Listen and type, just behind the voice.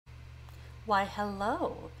Why,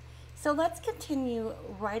 hello. So let's continue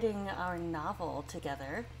writing our novel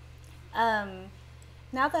together. Um,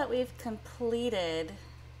 Now that we've completed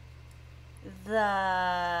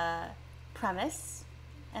the premise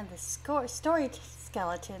and the story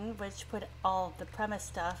skeleton, which put all the premise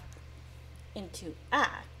stuff into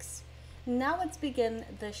acts, now let's begin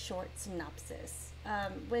the short synopsis,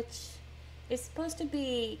 which is supposed to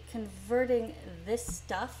be converting this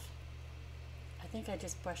stuff. I think I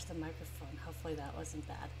just brushed the microphone. Hopefully that wasn't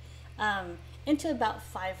bad. Into about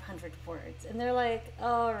 500 words. And they're like,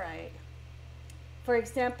 all right. For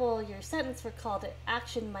example, your sentence for call to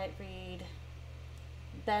action might read,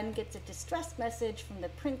 Ben gets a distress message from the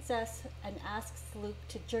princess and asks Luke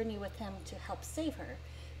to journey with him to help save her.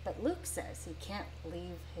 But Luke says he can't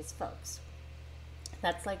leave his folks.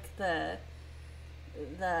 That's like the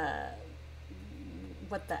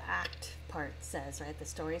what the act part says, right? The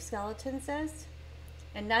story skeleton says.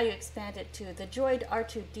 And now you expand it to the droid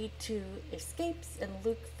R2D2 escapes and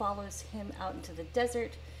Luke follows him out into the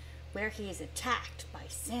desert where he is attacked by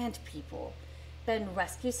sand people. Ben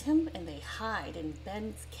rescues him and they hide in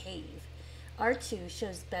Ben's cave. R2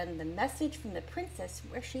 shows Ben the message from the princess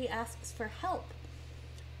where she asks for help.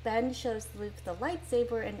 Ben shows Luke the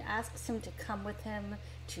lightsaber and asks him to come with him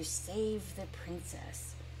to save the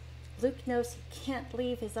princess. Luke knows he can't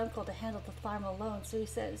leave his uncle to handle the farm alone, so he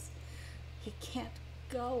says he can't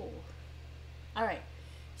go. All right,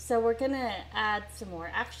 so we're going to add some more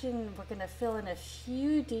action. We're going to fill in a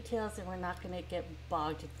few details and we're not going to get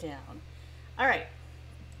bogged down. All right,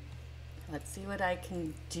 let's see what I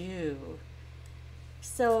can do.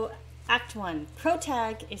 So, Act 1.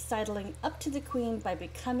 Protag is sidling up to the queen by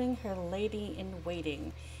becoming her lady in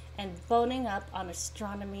waiting and boning up on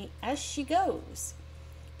astronomy as she goes.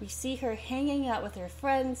 We see her hanging out with her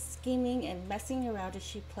friends, scheming and messing around as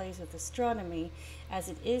she plays with astronomy, as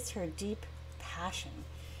it is her deep passion.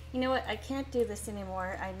 You know what? I can't do this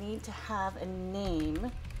anymore. I need to have a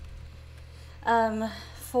name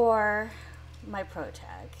for my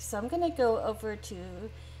protag. So I'm going to go over to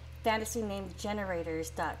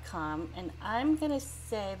fantasynamegenerators.com and I'm going to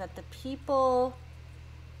say that the people,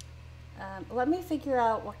 let me figure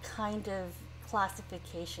out what kind of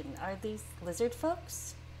classification. Are these lizard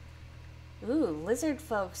folks? Ooh, lizard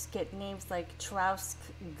folks get names like Trausk,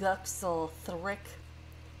 Guxel, Thrick,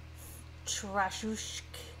 Trashushk,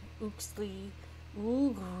 Uxley,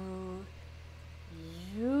 Ugru,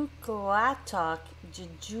 Yukoatok,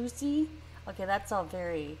 Jajuzi. Okay, that's all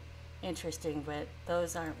very interesting, but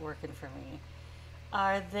those aren't working for me.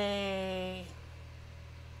 Are they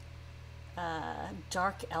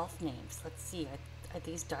dark elf names? Let's see. Are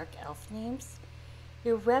these dark elf names?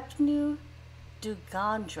 Irepnu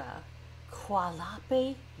Dugandra,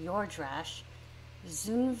 Kualape Yordrash,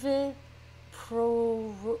 Zunve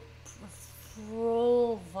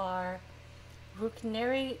Prolvar,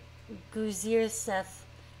 Rukneri Guzirseth,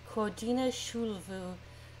 Kodina Shulvu,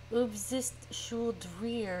 Ubzist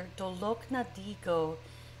Shuldrir, Dolokna Digo,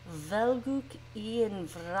 Velguk Ian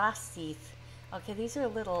Vrasith. Okay, these are a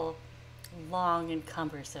little long and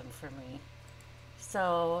cumbersome for me.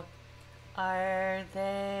 So, are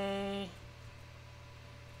they...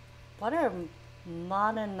 What are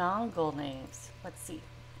Mononongal names? Let's see.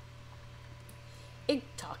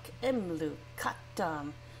 Igtok Emlu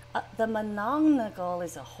Katam. The Mononongal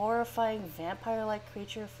is a horrifying vampire-like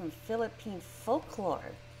creature from Philippine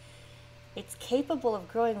folklore. It's capable of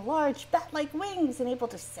growing large bat-like wings and able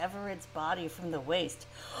to sever its body from the waist.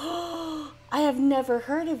 I have never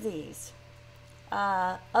heard of these.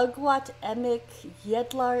 Ugwat Emik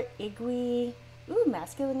Yedlar Igwi. Ooh,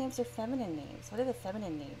 masculine names or feminine names? What are the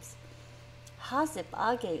feminine names? Hazip,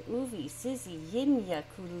 Age, Uvi, Sizi, Yinya,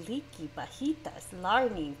 Kuliki, Bahitas,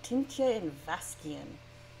 Larni, Tincha, and Vaskian.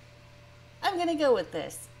 I'm gonna go with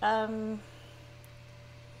this.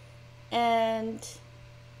 And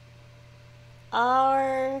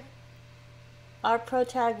our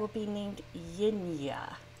protag will be named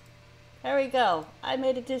Yinya. There we go. I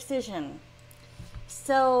made a decision.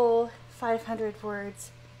 So 500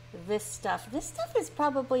 words. This stuff is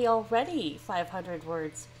probably already 500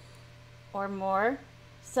 words or more.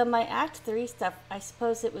 So my Act 3 stuff, I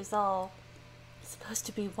suppose it was all supposed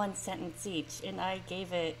to be one sentence each, and I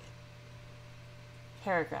gave it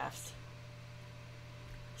paragraphs.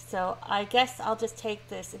 So I guess I'll just take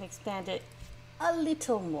this and expand it a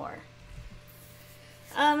little more.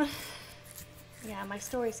 Yeah, my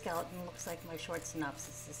story skeleton looks like my short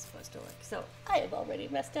synopsis is supposed to look. So I have already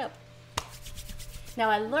messed up. Now,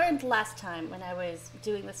 I learned last time when I was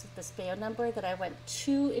doing this with the SPAO number that I went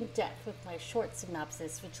too in depth with my short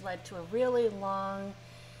synopsis, which led to a really long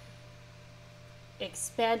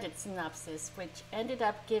expanded synopsis, which ended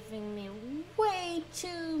up giving me way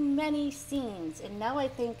too many scenes. And now I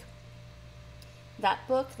think that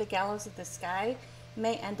book, The Gallows of the Sky,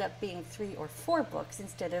 may end up being 3 or 4 books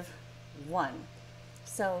instead of 1.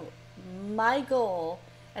 So my goal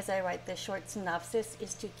as I write this short synopsis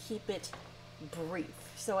is to keep it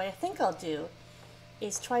brief. So what I think I'll do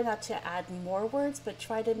is try not to add more words, but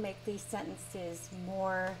try to make these sentences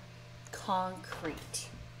more concrete.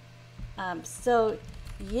 So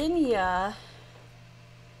Yinya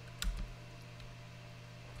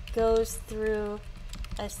goes through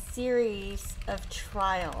a series of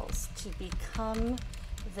trials to become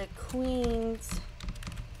the queen's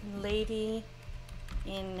lady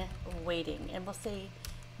in waiting, and we'll say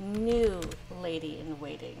new lady in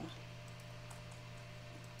waiting.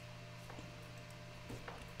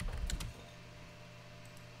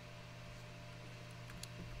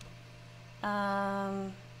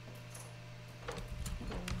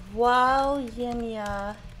 While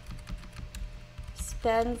Yinya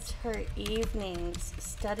spends her evenings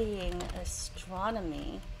studying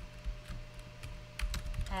astronomy,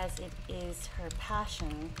 as it is her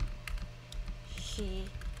passion, she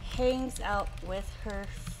hangs out with her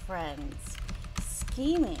friends,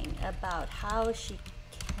 scheming about how she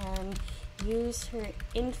can use her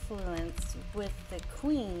influence with the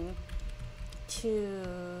queen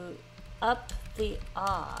to up the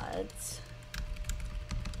odds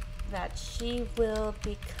that she will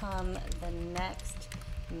become the next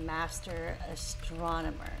master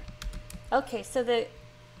astronomer. Okay, so the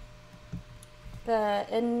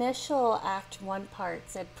initial Act 1 part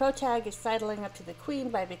said Protag is sidling up to the queen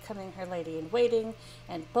by becoming her lady in waiting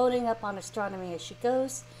and boning up on astronomy as she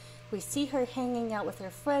goes. We see her hanging out with her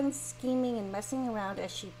friends, scheming and messing around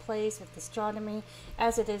as she plays with astronomy,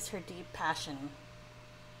 as it is her deep passion.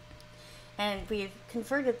 And we've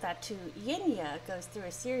converted that to Yinya goes through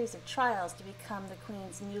a series of trials to become the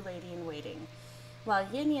queen's new lady in waiting. While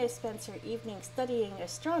Yinya spends her evening studying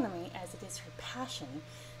astronomy, as it is her passion.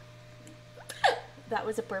 That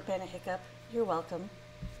was a burp and a hiccup. You're welcome.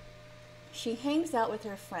 She hangs out with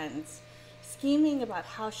her friends, scheming about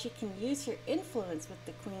how she can use her influence with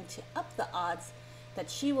the queen to up the odds that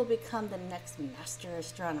she will become the next master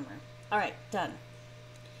astronomer. All right, done.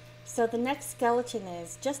 So the next skeleton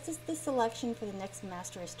is, just as the selection for the next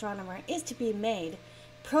master astronomer is to be made,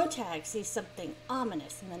 Protag sees something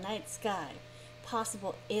ominous in the night sky,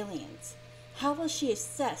 possible aliens. How will she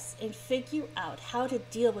assess and figure out how to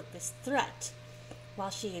deal with this threat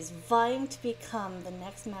while she is vying to become the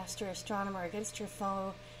next master astronomer against her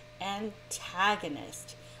foe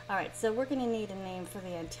antagonist? All right, so we're going to need a name for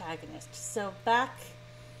the antagonist. So back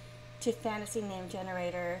to Fantasy Name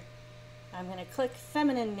Generator. I'm going to click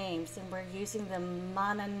feminine names, and we're using the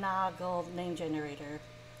Mananagal name generator.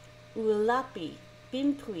 Ulapi,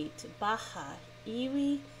 Bimpuit, Baha,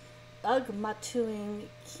 Iwi, Ugmatuing,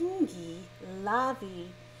 Kingi, Lavi,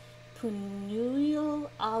 Punuyil,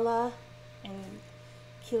 Ala, and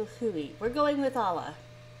Kilhui. We're going with Ala.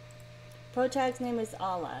 Protag's name is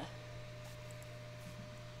Ala.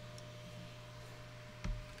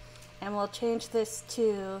 And we'll change this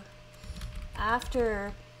to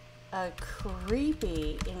after a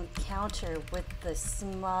creepy encounter with the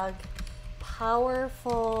smug,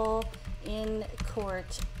 powerful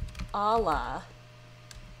in-court Ala,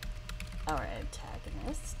 our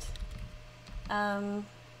antagonist.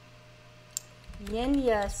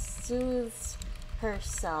 Yinya soothes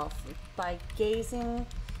herself by gazing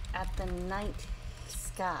at the night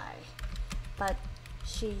sky, but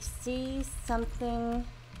she sees something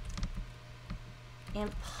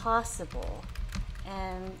impossible,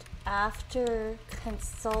 and after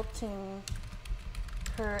consulting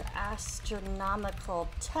her astronomical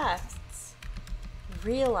texts,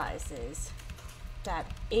 realizes that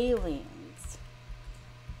aliens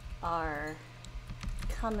are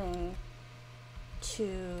coming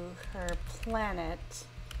to her planet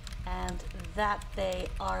and that they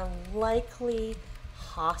are likely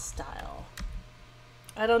hostile.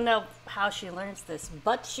 I don't know how she learns this,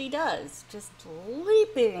 but she does, just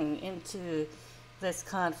leaping into this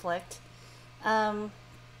conflict. The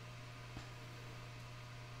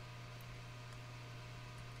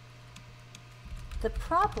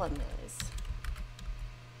problem is,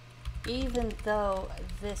 even though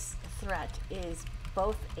this threat is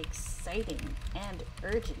both exciting and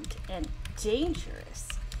urgent and dangerous,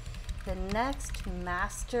 the next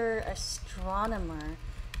master astronomer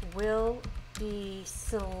will be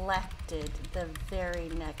selected the very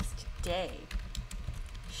next day.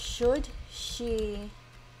 Should she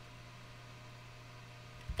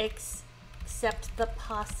accept the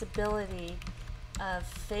possibility of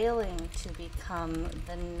failing to become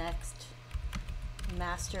the next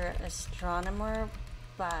master astronomer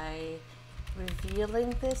by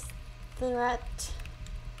revealing this threat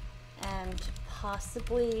and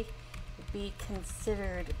possibly be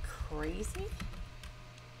considered crazy?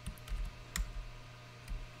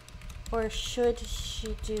 Or should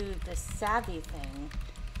she do the savvy thing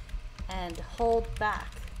and hold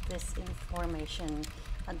back this information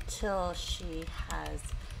until she has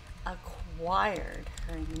acquired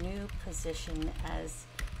her new position as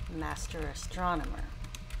master astronomer?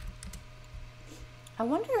 I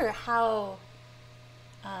wonder how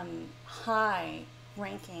high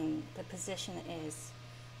ranking the position is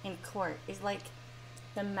in court. Is like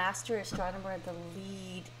the master astronomer the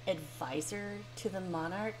lead advisor to the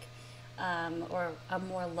monarch, or a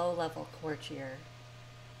more low-level courtier?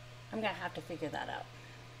 I'm gonna have to figure that out.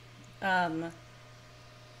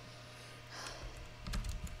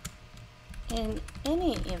 In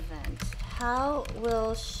any event, how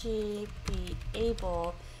will she be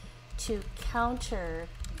able to counter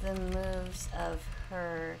the moves of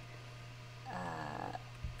her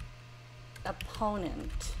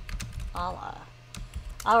opponent, Allah?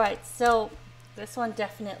 All right, so this one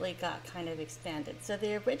definitely got kind of expanded. So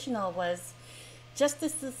the original was, just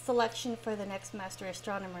as the selection for the next master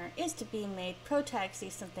astronomer is to be made, Protag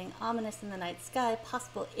sees something ominous in the night sky,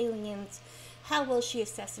 possible aliens. How will she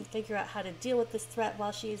assess and figure out how to deal with this threat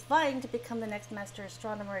while she is vying to become the next master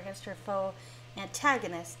astronomer against her foe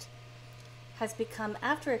antagonist? Has become,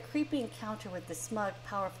 after a creepy encounter with the smug,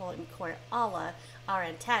 powerful, in court Allah, our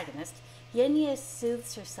antagonist, Yenya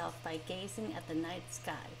soothes herself by gazing at the night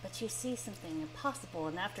sky, but she sees something impossible,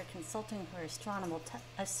 and after consulting her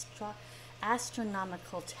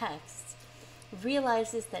astronomical texts,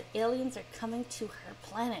 realizes that aliens are coming to her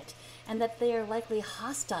planet and that they are likely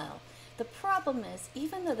hostile. The problem is,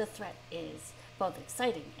 even though the threat is both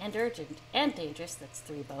exciting and urgent and dangerous, that's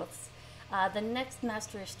three boths, the next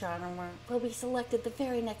master astronomer will be selected the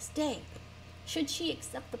very next day. Should she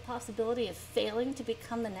accept the possibility of failing to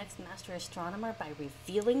become the next master astronomer by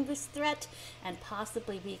revealing this threat and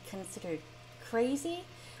possibly be considered crazy?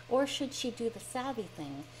 Or should she do the savvy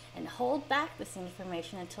thing and hold back this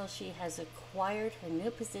information until she has acquired her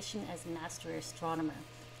new position as master astronomer?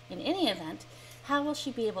 In any event, how will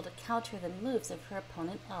she be able to counter the moves of her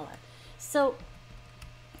opponent Allah? So,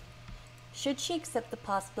 should she accept the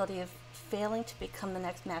possibility of failing to become the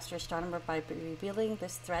next master astronomer by revealing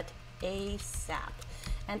this threat ASAP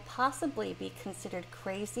and possibly be considered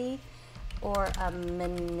crazy or a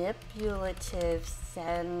manipulative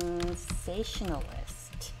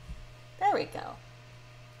sensationalist? There we go.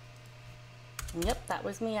 Yep, that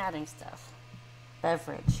was me adding stuff.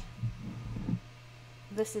 Beverage.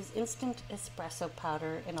 This is instant espresso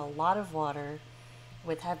powder in a lot of water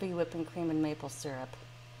with heavy whipping cream and maple syrup.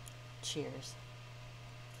 Cheers.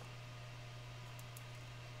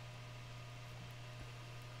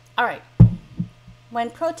 All right. When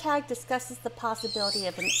Protag discusses the possibility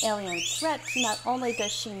of an alien threat, not only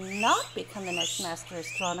does she not become the next master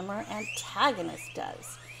astronomer, antagonist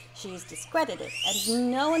does. She's discredited,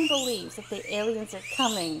 and no one believes that the aliens are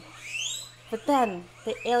coming. But then,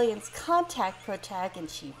 the aliens contact Protag, and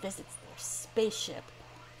she visits their spaceship.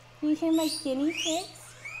 You hear my guinea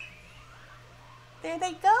pigs? There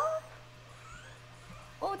they go.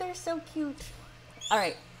 Oh, they're so cute. All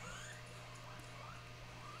right.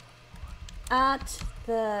 At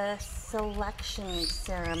the selection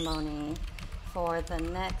ceremony for the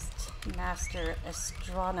next master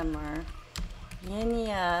astronomer,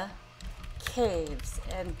 Yenya caves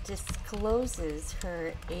and discloses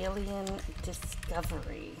her alien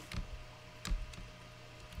discovery.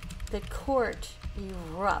 The court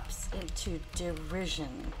erupts into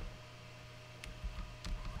derision.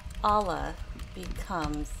 Allah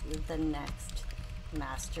becomes the next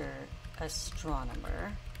master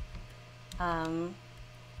astronomer.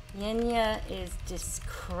 Yenya is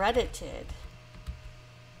discredited.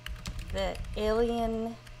 The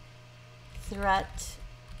alien threat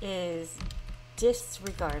is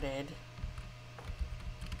disregarded.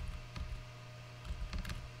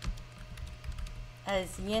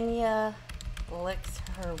 As Yenya licks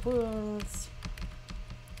her wounds,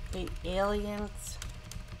 the aliens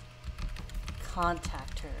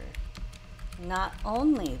contact her. Not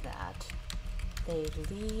only that, they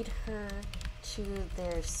lead her to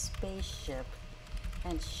their spaceship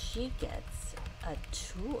and she gets a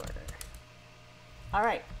tour. All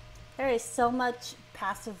right, there is so much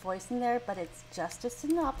passive voice in there, but it's just a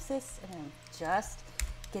synopsis and I'm just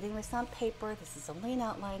getting this on paper. This is only an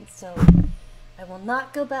outline, so I will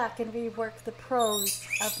not go back and rework the prose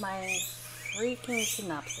of my freaking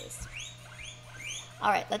synopsis. All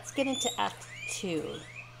right, let's get into Act 2.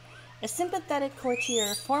 A sympathetic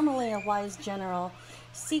courtier, formerly a wise general,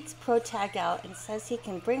 seeks Protag out and says he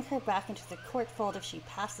can bring her back into the court fold if she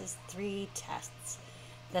passes 3 tests.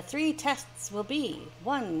 The 3 tests will be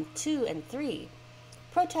 1, 2, and 3.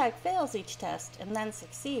 Protag fails each test and then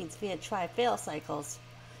succeeds via try-fail cycles,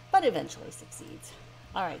 but eventually succeeds.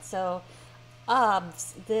 All right, so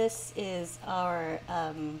Obs, this is our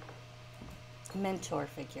mentor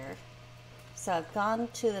figure. So I've gone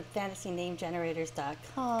to the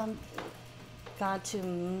fantasynamegenerators.com, gone to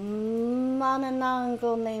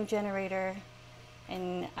Mananangal name generator,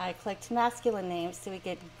 and I clicked masculine names, so we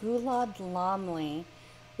get Gulad Lamli,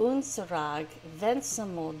 Unsarag,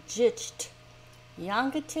 Vensamul, Jicht,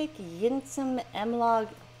 Yangatik, Yinsum, Emlog,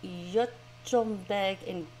 Yutjombeg,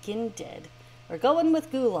 and Ginded. We're going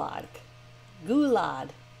with Gulad.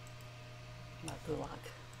 Gulad. Not Gulag.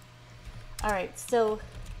 Alright, so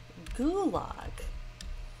Gulag,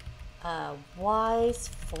 wise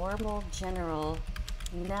formal general,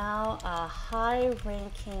 now a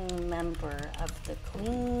high-ranking member of the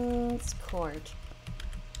Queen's Court,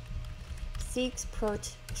 seeks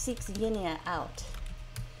Yinya out,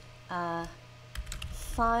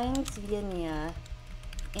 finds Yinya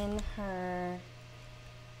in her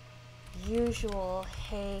usual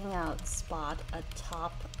hangout spot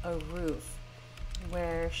atop a roof,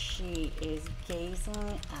 where she is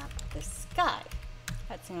gazing at the sky.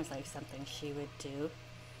 That seems like something she would do.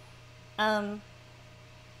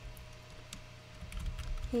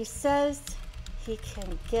 He says he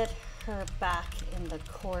can get her back in the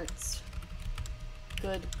court's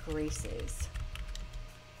good graces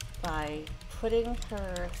by putting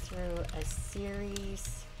her through a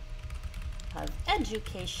series of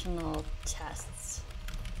educational tests.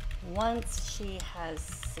 Once she has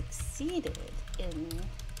succeeded in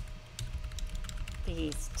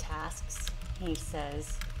these tasks, he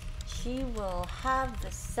says, she will have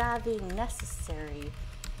the savvy necessary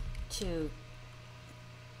to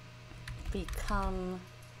become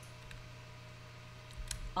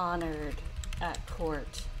honored at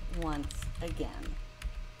court once again.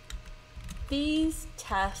 These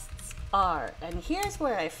tests are, and here's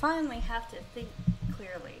where I finally have to think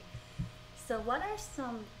clearly. So what are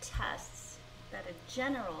some tests that a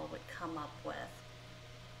general would come up with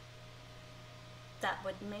that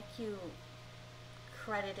would make you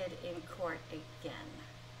credited in court again?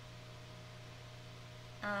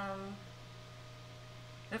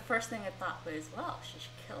 The first thing I thought was, well, she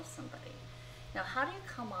should kill somebody. Now, how do you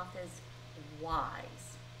come off as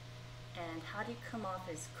wise? And how do you come off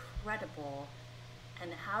as credible?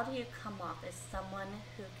 And how do you come off as someone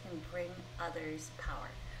who can bring others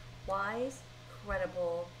power? Wise,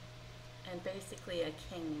 credible, and basically a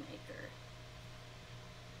kingmaker.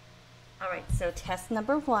 All right, so test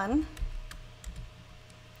number 1.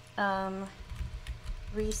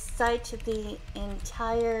 Recite the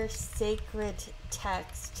entire sacred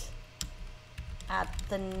text at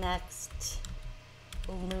the next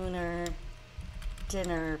lunar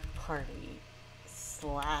dinner party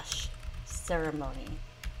 / ceremony.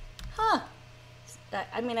 Huh.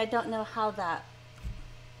 I mean, I don't know how that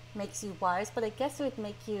makes you wise, but I guess it would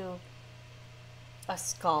make you a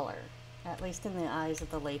scholar, at least in the eyes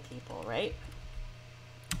of the lay people, right?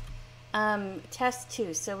 Test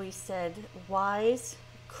 2. So we said wise,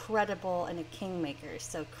 credible, and a kingmaker.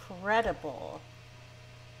 So credible.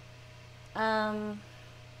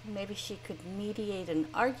 Maybe she could mediate an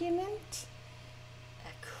argument.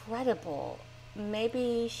 Credible.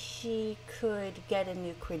 Maybe she could get a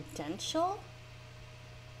new credential.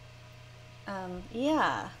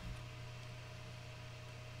 Yeah.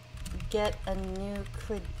 Get a new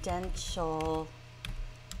credential,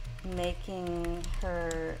 making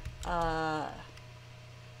her a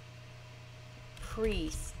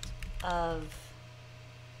priest of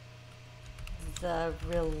the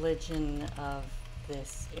religion of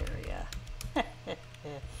this area.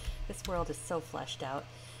 This world is so fleshed out.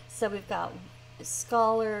 So we've got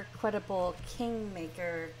scholar, credible,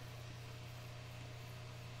 kingmaker.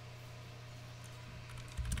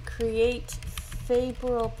 Create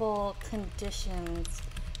favorable conditions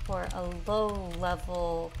for a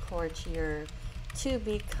low-level courtier to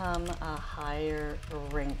become a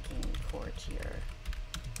higher-ranking courtier.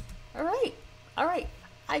 All right.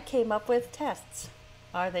 I came up with tests.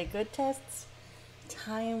 Are they good tests?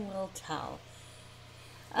 Time will tell.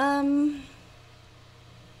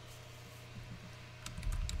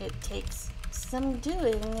 It takes some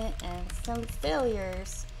doing and some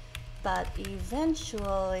failures, but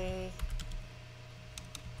eventually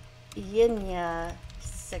Yinya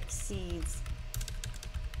succeeds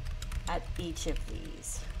at each of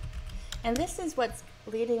these. And this is what's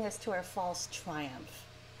leading us to our false triumph.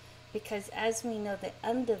 Because as we know, the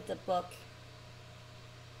end of the book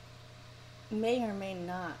may or may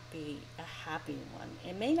not be a happy one.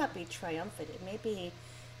 It may not be triumphant. It may be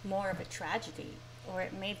more of a tragedy, or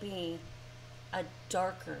it may be a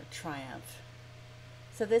darker triumph.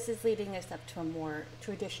 So this is leading us up to a more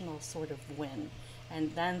traditional sort of win.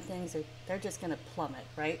 And then they're just going to plummet,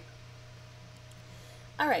 right?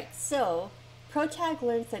 All right, so Protag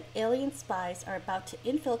learns that alien spies are about to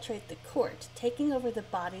infiltrate the court, taking over the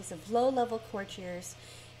bodies of low-level courtiers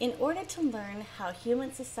in order to learn how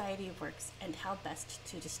human society works and how best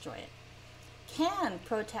to destroy it. Can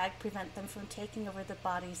Protag prevent them from taking over the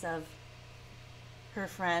bodies of her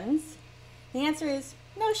friends? The answer is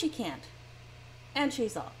no, she can't. And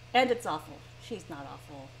it's awful. She's not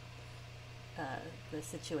awful. The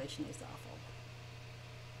situation is awful.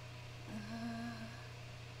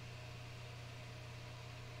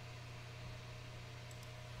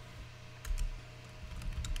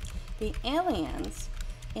 The aliens,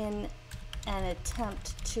 in an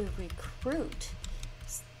attempt to recruit,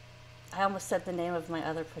 I almost said the name of my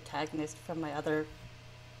other protagonist from my other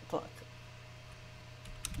book.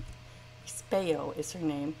 Speyo is her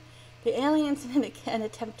name. The aliens, in an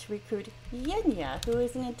attempt to recruit Yenya, who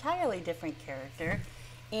is an entirely different character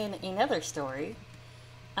in another story,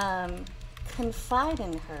 confide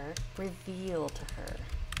in her, reveal to her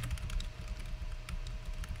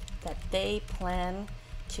that they plan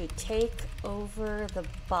to take over the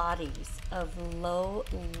bodies of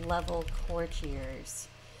low-level courtiers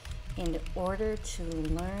in order to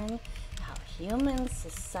learn how human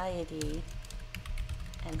society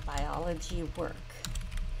and biology work,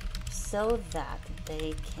 so that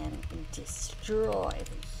they can destroy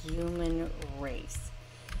the human race.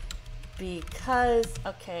 Because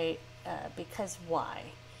why?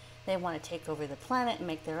 They want to take over the planet and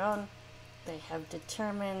make their own. They have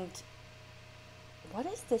determined... What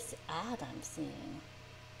is this ad I'm seeing?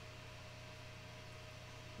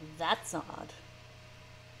 That's odd.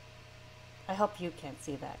 I hope you can't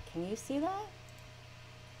see that. Can you see that?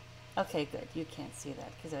 Okay, good. You can't see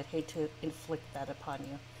that because I'd hate to inflict that upon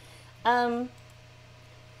you.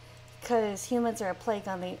 Because humans are a plague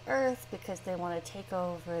on the earth, because they want to take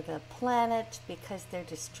over the planet, because they're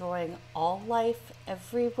destroying all life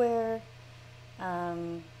everywhere,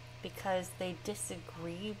 because they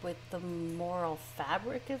disagree with the moral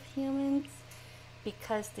fabric of humans,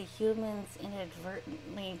 because the humans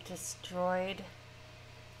inadvertently destroyed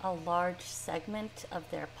a large segment of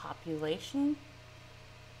their population.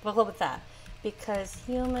 We'll go with that. Because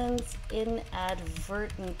humans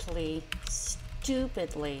inadvertently,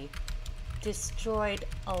 stupidly destroyed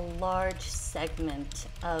a large segment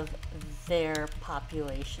of their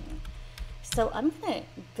population. So I'm going to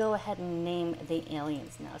go ahead and name the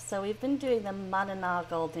aliens now. So we've been doing the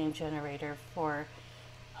Mananagal name generator for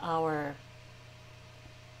our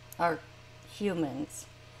humans.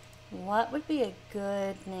 What would be a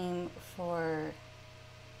good name for...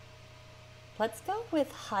 Let's go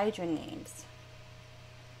with Hydra names.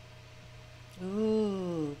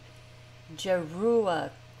 Ooh,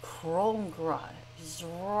 Jerua, Krongra,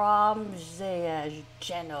 Zramzea,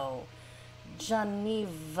 Geno,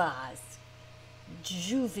 Janivas,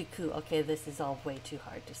 Juviku. Okay, this is all way too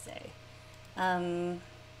hard to say.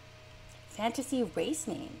 Fantasy race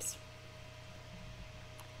names.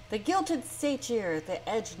 The Gilded Satyr, the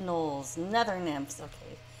Edge Gnolls, Nether Nymphs.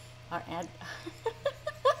 Okay, our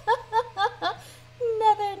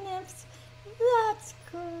Nether Nymphs. That's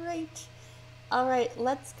great. All right,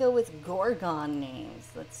 let's go with Gorgon names.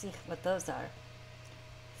 Let's see what those are.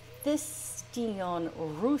 Thistion,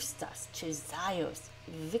 Rustas, Chizaios,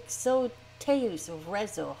 Vixoteus,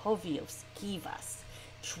 Rezo, Hovios, Kivas,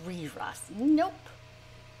 Triras. Nope.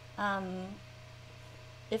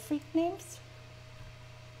 Ifrit names?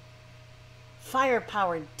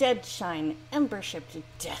 Firepower, Deadshine, Embership,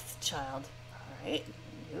 Deathchild. All right,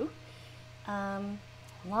 you.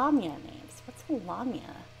 Lamia names. What's a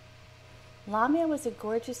Lamia? Lamia was a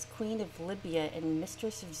gorgeous queen of Libya and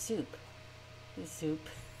mistress of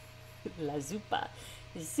La Zupa,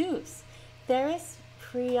 Zeus, Theris,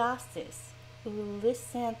 Priasis,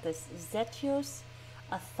 Lysanthus, Zetios,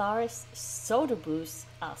 Atharis, Sodobus,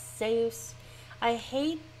 Alceus. I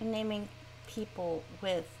hate naming people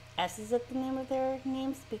with S's at the name of their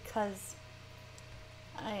names because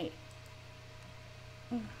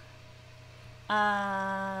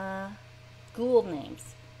ghoul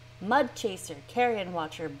names. Mud Chaser, Carrion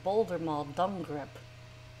Watcher, Boulder Maul, Dung Grip.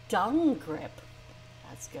 Dung Grip.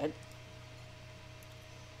 That's good.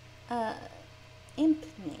 Imp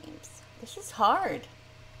names. This is hard.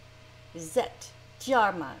 Zet,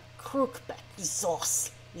 Jarma, Crookback,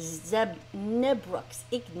 Zos, Zeb, Nebrux,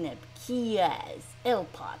 Igneb, Kiaz,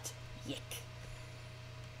 Elpot, Yik.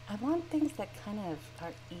 I want things that kind of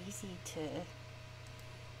are easy to...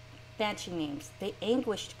 Banshee names. The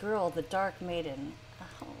Anguished Girl, the Dark Maiden.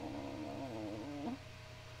 Oh.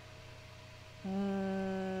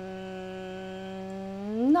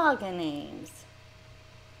 Naga names.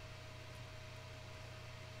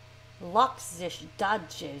 Loxish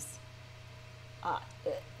Dodges.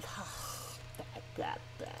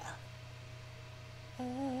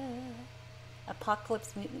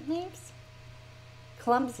 Apocalypse Mutant names?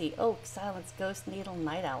 Clumsy Oak, Silence Ghost, Needle,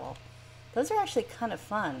 Night Owl. Those are actually kind of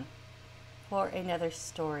fun for another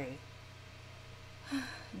story.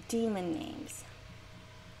 Demon names.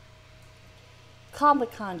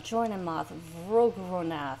 Combicon, Jornamoth,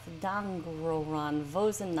 Vrogronath, Dangroron,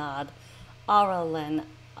 Vozenod, Aralen,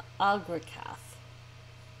 Agrakath,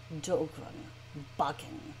 Dogron,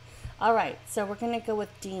 Buggin. Alright, so we're going to go with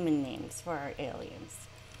demon names for our aliens.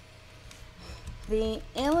 The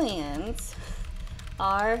aliens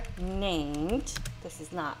are named, this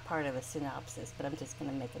is not part of the synopsis, but I'm just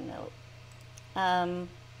going to make a note.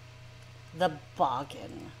 The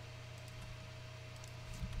Boggin.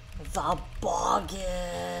 The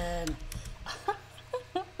Boggin.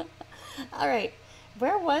 Alright,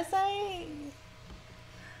 where was I?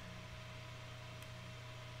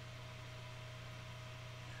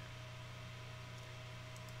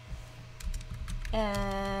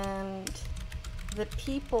 And the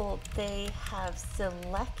people they have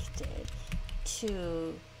selected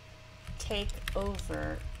to take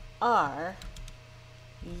over are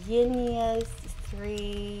Yinya's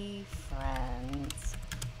 3 friends.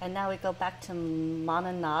 And now we go back to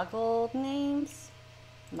Mononagal names.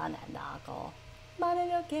 Mononagal.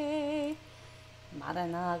 Mononoke.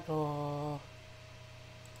 Mononagal.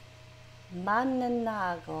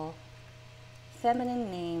 Mononagal.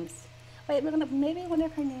 Feminine names. Wait, maybe one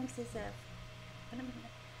of her names is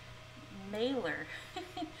Mailer.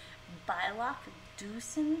 Bylock.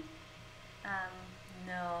 Doosan.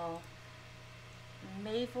 No.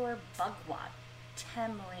 Mavor Bugwat.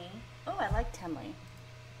 Temley. Oh, I like Temley.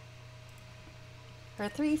 Her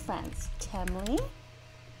 3 friends. Temley.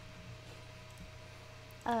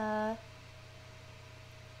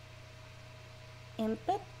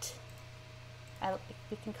 Impet.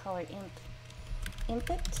 We can call her Imp.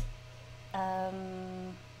 Impet.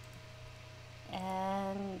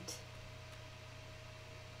 And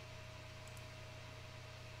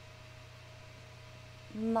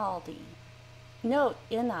Maldy. No,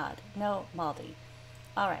 Inod. No, Maldy.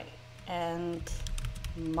 Alright. And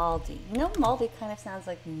Maldy. You know, Maldy kind of sounds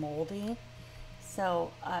like moldy.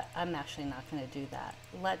 So I'm actually not going to do that.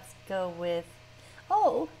 Let's go with,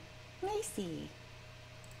 oh, Macy.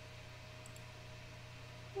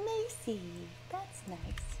 Macy. That's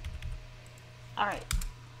nice. Alright.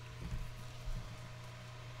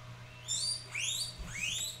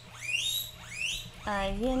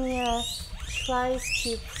 Yinya tries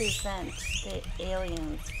to prevent the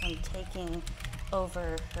aliens from taking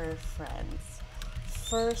over her friends.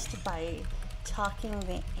 First by talking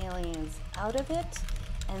the aliens out of it,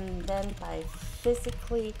 and then by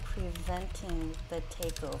physically preventing the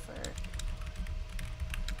takeover.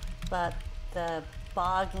 But the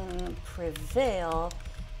Boggin prevail,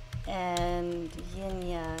 and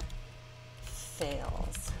Yinya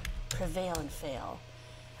fails. Prevail and fail.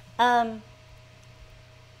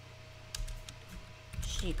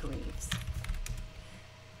 She grieves.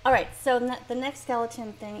 Alright, so the next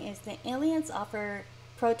skeleton thing is the aliens offer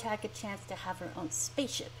Protag a chance to have her own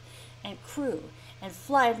spaceship and crew and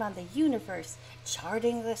fly around the universe,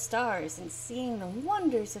 charting the stars and seeing the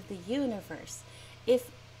wonders of the universe,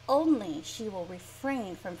 if only she will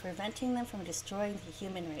refrain from preventing them from destroying the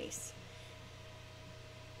human race.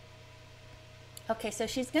 Okay, so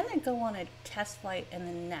she's going to go on a test flight in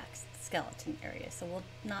the next skeleton area, so we'll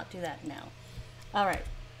not do that now. Alright.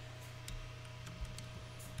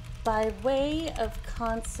 By way of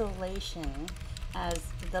consolation, as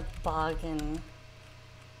the Boggin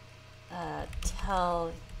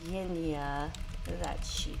tell Yinya that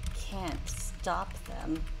she can't stop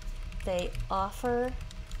them, they offer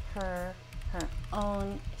her her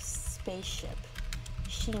own spaceship.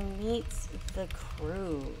 She meets the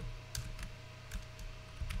crew.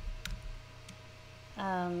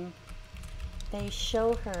 They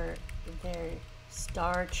show her their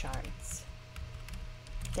star charts.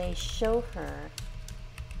 They show her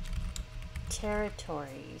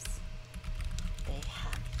territories they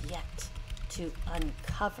have yet to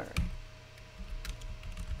uncover.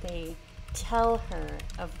 They tell her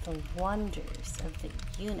of the wonders of the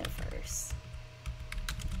universe.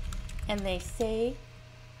 And they say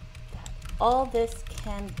that all this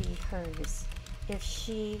can be hers if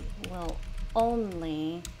she will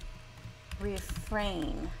only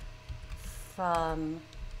refrain from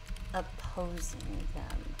opposing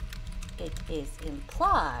them. It is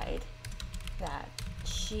implied that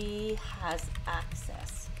she has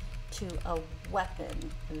access to a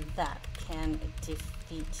weapon that can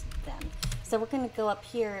defeat them. So we're going to go up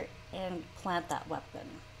here and plant that weapon.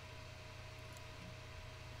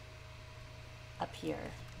 Up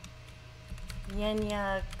here.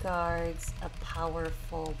 Yenya guards a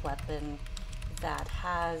powerful weapon that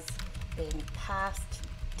has been passed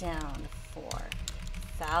down for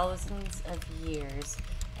thousands of years,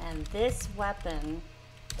 and this weapon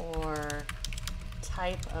or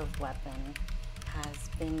type of weapon has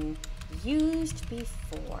been used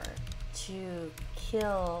before to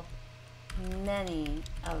kill many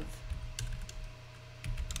of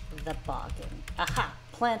the Boggin. Aha!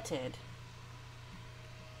 Planted.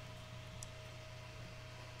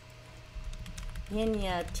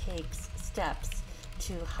 Yenya takes steps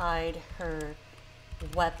to hide her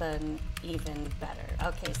weapon even better.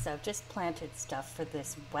 Okay, so just planted stuff for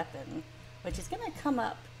this weapon, which is going to come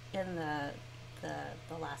up in the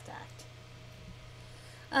last act.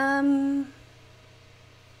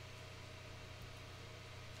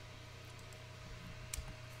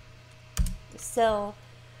 So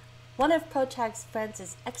one of Protag's friends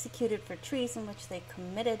is executed for treason which they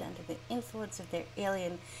committed under the influence of their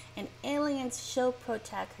alien, and aliens show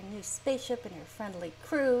Protag her new spaceship and her friendly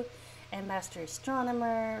crew, and Master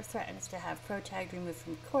Astronomer threatens to have Protag removed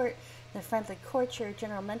from court. The friendly courtier,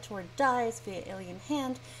 General Mentor, dies via alien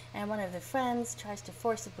hand, and one of the friends tries to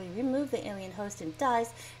forcibly remove the alien host and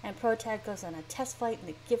dies, and Protag goes on a test flight in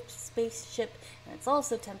the gift spaceship, and it's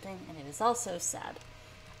also tempting, and it is also sad.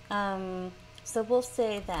 So we'll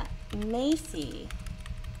say that Macy,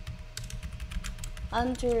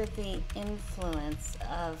 under the influence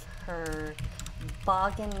of her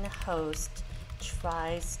Boggin host,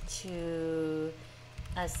 tries to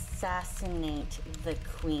assassinate the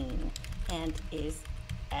queen and is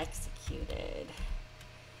executed.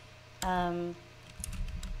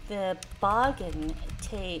 The Boggin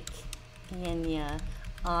take Yenya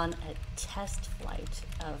on a test flight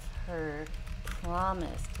of her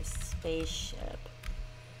promised spaceship.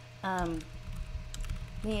 The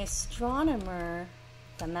astronomer,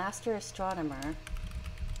 the master astronomer,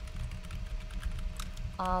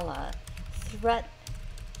 Allah,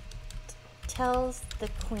 tells the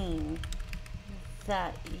queen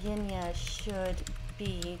that Yenya should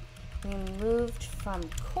be removed from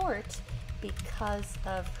court because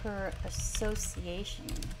of her association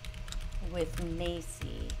with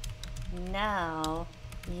Macy. Now,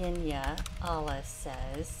 Yenya, Allah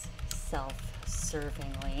says,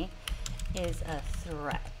 self-servingly, is a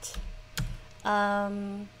threat.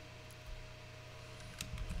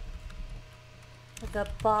 The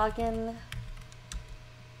Boggin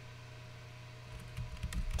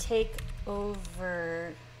take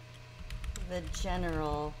over the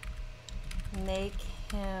general, make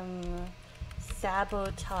him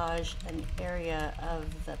sabotage an area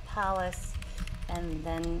of the palace, and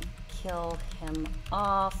then kill him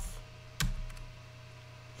off.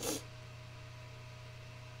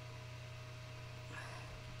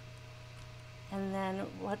 And then,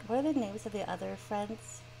 what are the names of the other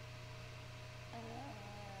friends?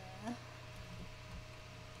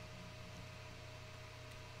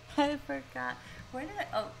 I forgot. Where did I?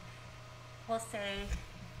 Oh, we'll say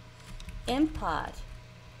Impod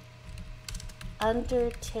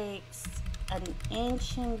undertakes an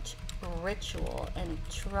ancient ritual and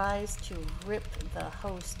tries to rip the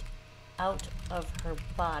host out of her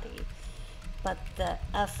body, but the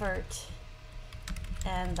effort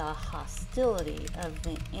and the hostility of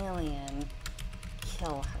the alien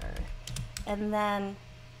kill her. And then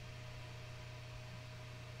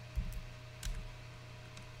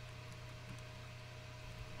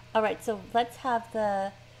all right, so let's have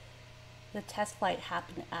the test flight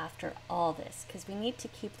happen after all this, because we need to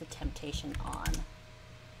keep the temptation on.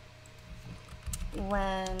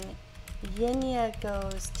 When Yenya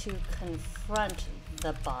goes to confront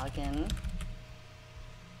the Boggin,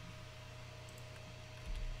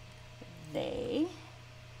 they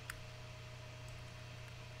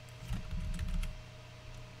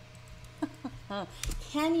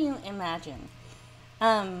can you imagine?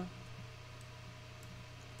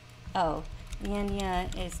 Oh,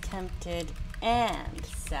 Yenya is tempted and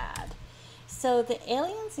sad. So the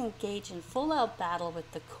aliens engage in full-out battle with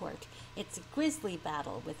the court. It's a grisly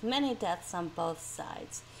battle with many deaths on both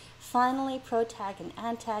sides. Finally, Protag and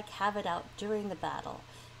Antag have it out during the battle.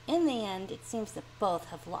 In the end, it seems that both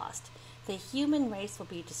have lost. The human race will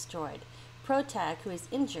be destroyed. Protag, who is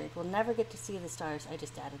injured, will never get to see the stars. I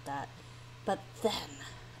just added that. But then,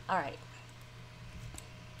 all right.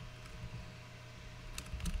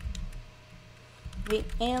 The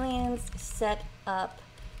aliens set up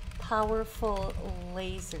powerful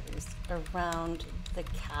lasers around the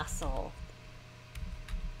castle.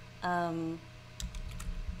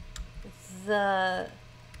 The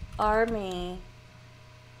army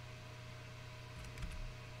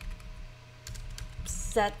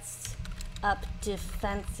sets up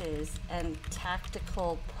defenses and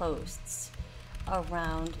tactical posts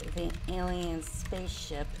around the alien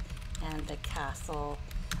spaceship and the castle.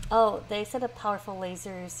 Oh, they set up powerful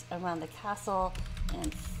lasers around the castle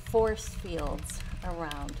and force fields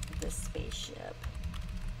around the spaceship.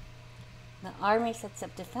 The army sets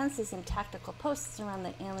up defenses and tactical posts around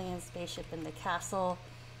the alien spaceship and the castle.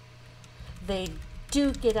 They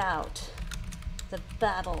duke it out. The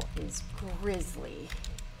battle is grisly.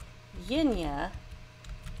 Yinya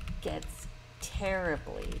gets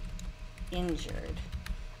terribly injured.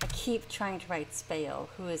 I keep trying to write Speo,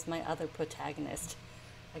 who is my other protagonist.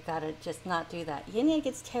 I gotta just not do that. Yinya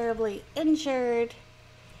gets terribly injured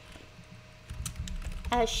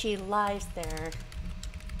as she lies there.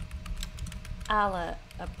 Alla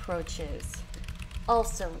approaches,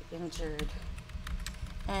 also injured,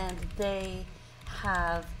 and they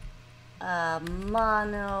have a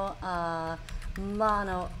mono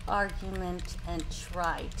argument and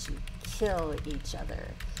try to kill each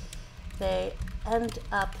other. They end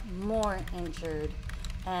up more injured,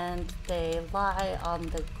 and they lie on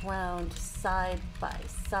the ground side by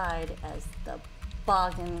side as the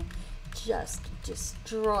Boggin just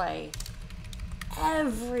destroy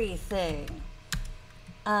everything.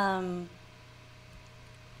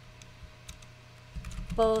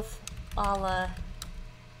 Both Alla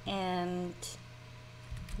and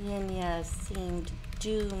Yinya seemed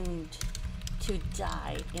doomed to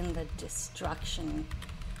die in the destruction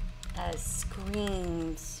as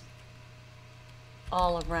screams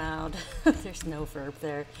all around, there's no verb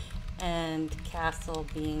there, and castle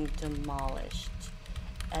being demolished,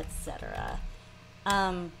 etc.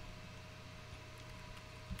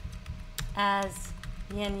 As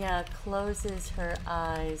Yinya closes her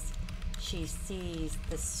eyes, she sees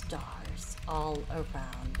the stars all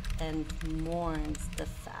around and mourns the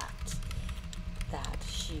fact that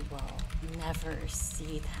she will never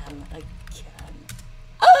see them again.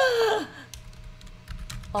 Ah!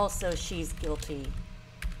 Also, she's guilty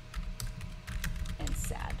and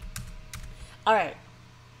sad. All right.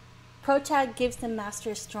 Protag gives the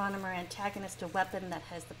master astronomer antagonist a weapon that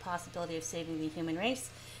has the possibility of saving the human race.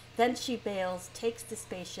 Then she bails, takes the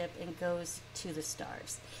spaceship, and goes to the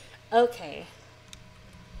stars. Okay.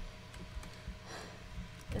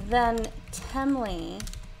 Then Temli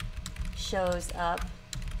shows up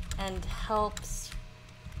and helps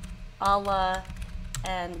Alla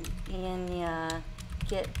and Yinya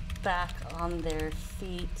get back on their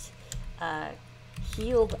feet,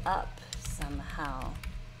 healed up somehow.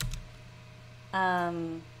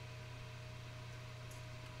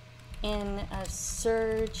 In a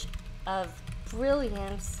surge of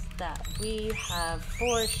brilliance that we have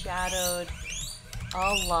foreshadowed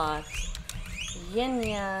a lot,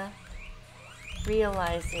 Yinya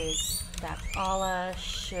realizes that Alla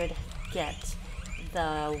should get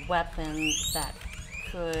the weapon that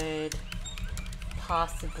could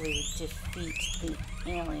possibly defeat the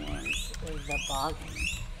aliens, the Boggin.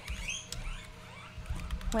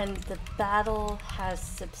 When the battle has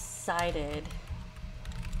subsided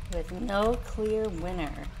with no clear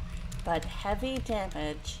winner, but heavy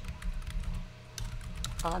damage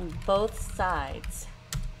on both sides,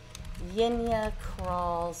 Yinya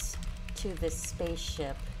crawls to the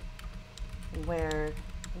spaceship where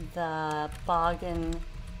the Boggin,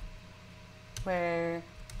 where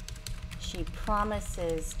she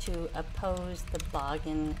promises to oppose the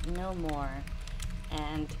Boggin no more,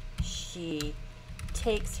 and she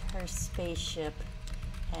takes her spaceship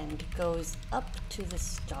and goes up to the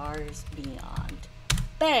stars beyond.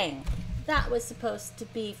 Bang! That was supposed to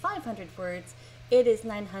be 500 words. It is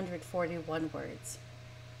 941 words.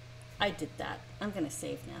 I did that. I'm gonna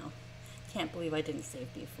save now. Can't believe I didn't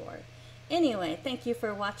save before. Anyway, thank you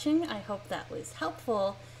for watching. I hope that was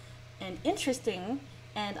helpful and interesting,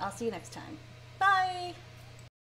 and I'll see you next time. Bye!